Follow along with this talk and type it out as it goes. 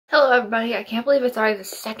Hello everybody, I can't believe it's already the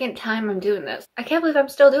second time I'm doing this. I can't believe I'm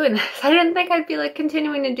still doing this. I didn't think I'd be like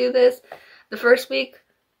continuing to do this. The first week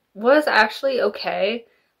was actually okay.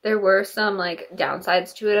 There were some like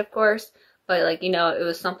downsides to it, of course, but like, you know, it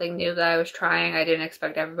was something new that I was trying. I didn't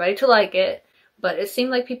expect everybody to like it, but it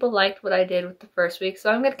seemed like people liked what I did with the first week,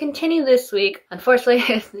 so I'm gonna continue this week. Unfortunately,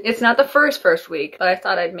 it's not the first week, but I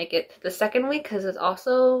thought I'd make it the second week because it's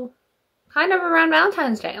also kind of around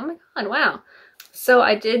Valentine's Day. Oh my god, wow. So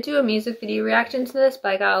I did do a music video reaction to this, but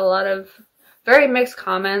I got a lot of very mixed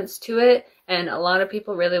comments to it, and a lot of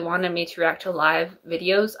people really wanted me to react to live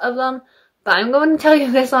videos of them. But I'm going to tell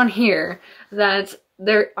you this on here, that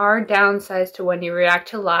there are downsides to when you react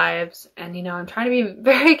to lives, and you know, I'm trying to be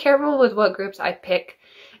very careful with what groups I pick,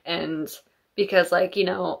 and because like, you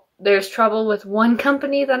know, there's trouble with one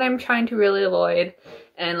company that I'm trying to really avoid.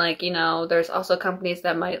 And like, you know, there's also companies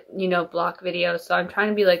that might, you know, block videos. So I'm trying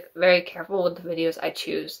to be like very careful with the videos I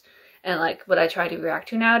choose. And like what I try to react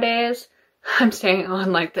to nowadays, I'm staying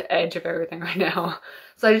on like the edge of everything right now.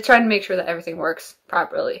 So I just try to make sure that everything works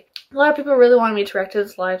properly. A lot of people really wanted me to react to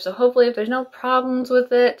this live. So hopefully if there's no problems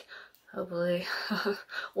with it, hopefully,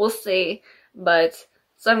 we'll see. But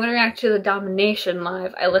so I'm going to react to the Domination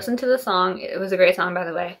live. I listened to the song. It was a great song, by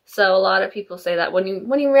the way. So a lot of people say that when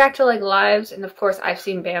you react to like lives, and of course I've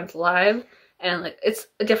seen bands live, and like it's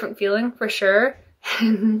a different feeling for sure.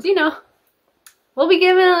 And you know, we'll be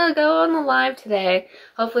giving it a go on the live today.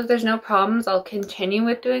 Hopefully if there's no problems, I'll continue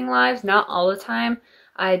with doing lives. Not all the time.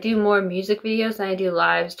 I do more music videos than I do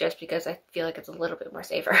lives just because I feel like it's a little bit more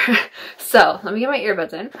safer. So let me get my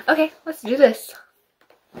earbuds in. Okay, let's do this.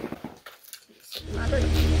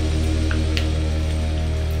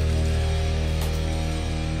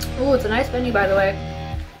 Oh, it's a nice venue, by the way.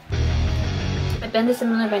 I've been to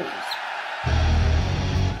similar venues.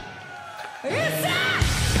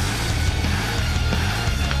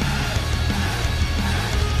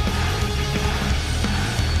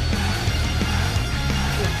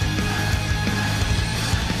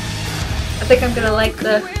 I think I'm gonna like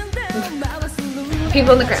the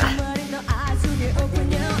people in the crowd.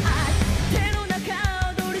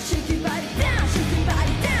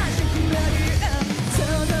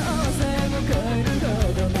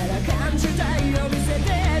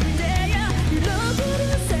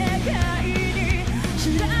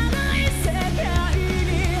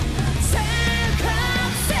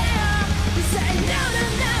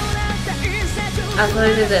 I was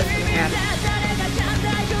gonna do this in hand.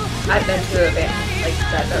 I've been to a band like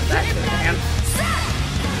that does that to the band.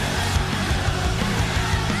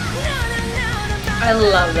 I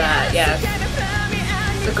love that, yes.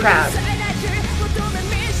 The crowd.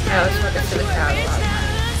 I always want to see the crowd a lot.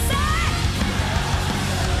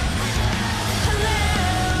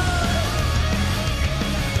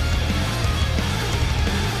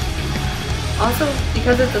 Also,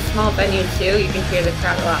 because it's a small venue too, you can hear the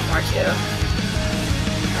crowd a lot more too.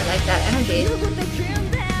 I like that energy.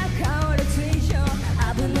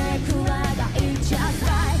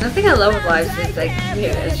 The thing I love with lives is like you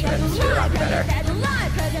hear the instruments too a lot better.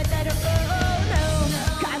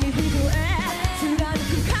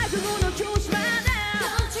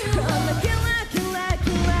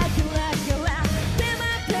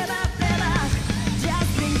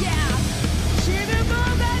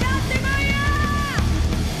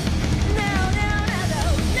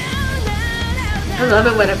 I love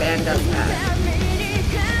it when a band does that.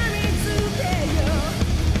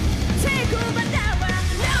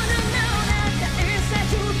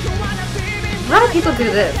 A lot of people do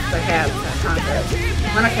this, like at concerts.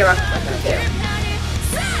 When I rock like that too.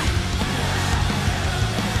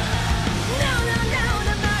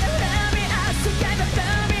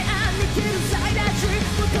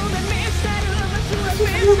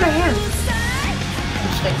 Just move my hands.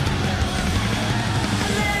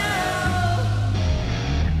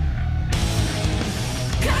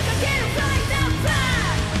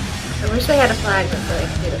 I wish they had a flag so I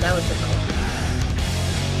could do it. That would be cool.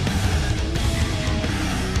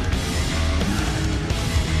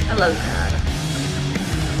 I love that.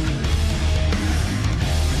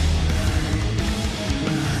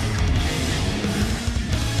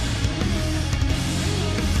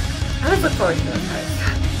 I always look forward to those parts.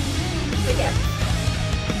 But yeah.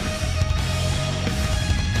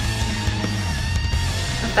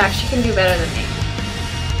 In fact, she can do better than me.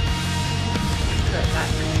 Like that.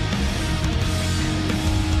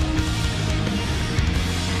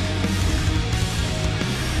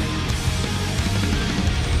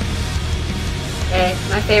 Okay,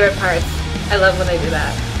 my favorite parts. I love when they do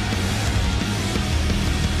that.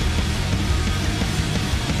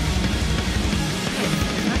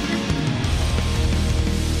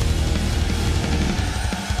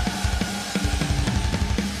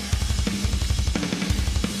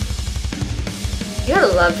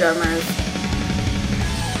 love drummers.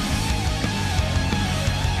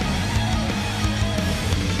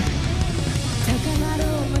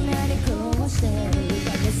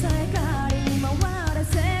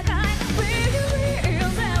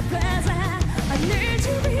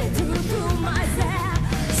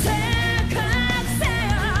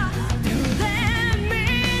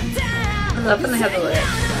 I love when they have the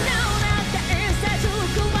lyrics.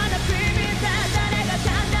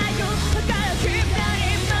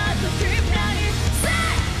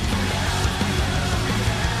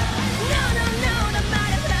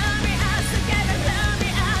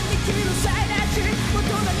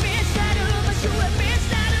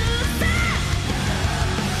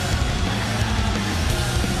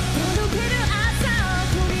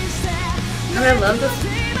 And I love the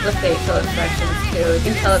facial expressions too. You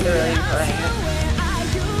can tell that they're really enjoying it.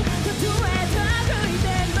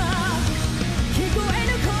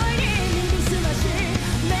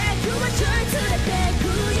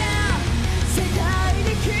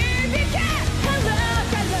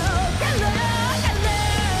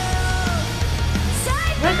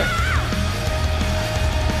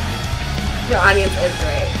 Your audience is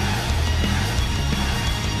great.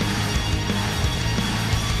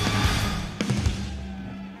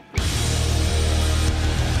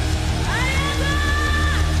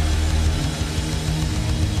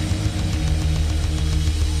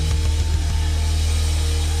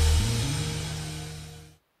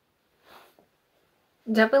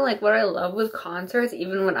 Definitely, like, what I love with concerts,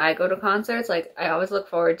 even when I go to concerts, like, I always look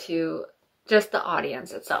forward to just the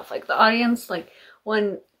audience itself. Like, the audience, like,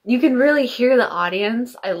 when you can really hear the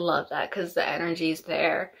audience, I love that because the energy's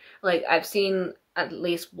there. Like, I've seen at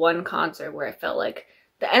least one concert where I felt like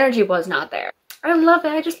the energy was not there. I love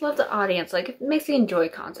it. I just love the audience. Like, it makes me enjoy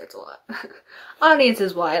concerts a lot. Audience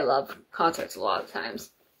is why I love concerts a lot of times.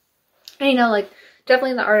 And, you know, like,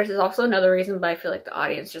 definitely the artist is also another reason, but I feel like the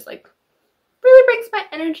audience just, like, really brings my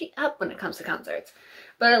energy up when it comes to concerts.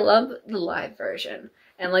 But I love the live version.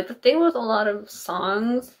 And like the thing with a lot of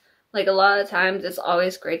songs, like a lot of times it's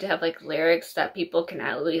always great to have like lyrics that people can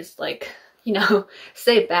at least like, you know,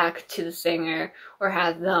 say back to the singer or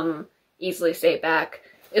have them easily say back.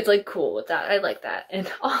 It's like cool with that. I like that. And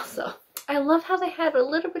also, I love how they had a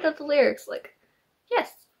little bit of the lyrics. Like,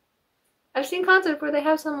 yes, I've seen concerts where they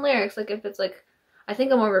have some lyrics. Like if it's like, I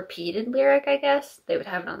think a more repeated lyric, I guess, they would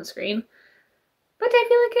have it on the screen. But I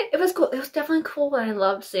feel like it was cool. It was definitely cool. I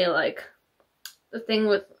loved seeing like the thing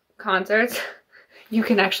with concerts. You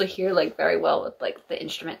can actually hear like very well with like the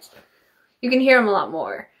instruments. You can hear them a lot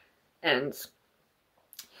more. And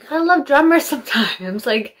I love drummers sometimes.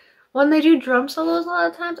 Like when they do drum solos a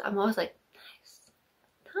lot of times, I'm always like,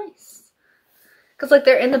 nice. Because like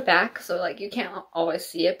they're in the back, so like you can't always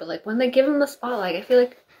see it. But like when they give them the spotlight, I feel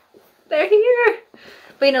like they're here.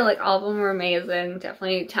 But you know, like all of them were amazing.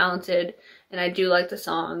 Definitely talented. And I do like the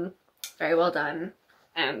song. Very well done.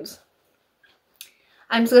 And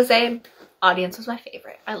I'm just gonna say, audience was my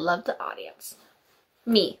favorite. I love the audience.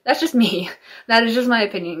 Me. That's just me. That is just my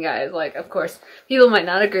opinion, guys. Like, of course, people might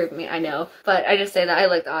not agree with me, I know. But I just say that I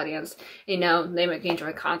like the audience. You know, they make me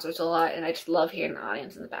enjoy concerts a lot. And I just love hearing the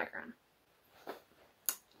audience in the background.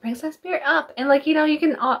 Brings that spirit up. And like, you know, you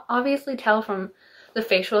can obviously tell from the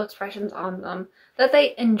facial expressions on them that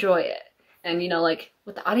they enjoy it. And, you know, like,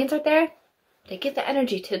 with the audience right there, they give the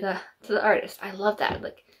energy to the artist. I love that.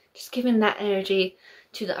 Like, just giving that energy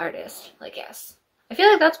to the artist. Like, yes. I feel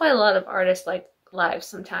like that's why a lot of artists like live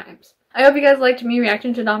sometimes. I hope you guys liked me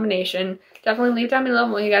reacting to Domination. Definitely leave down below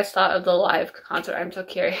what you guys thought of the live concert. I'm so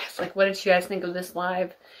curious. Like, what did you guys think of this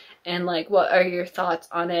live? And, like, what are your thoughts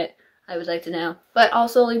on it? I would like to know. But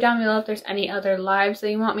also leave down below if there's any other lives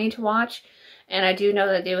that you want me to watch. And I do know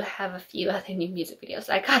that I do have a few other new music videos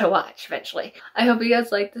that I gotta watch eventually. I hope you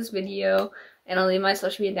guys liked this video. And I'll leave my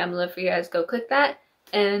social media down below for you guys. Go click that.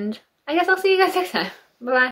 And I guess I'll see you guys next time. Bye-bye.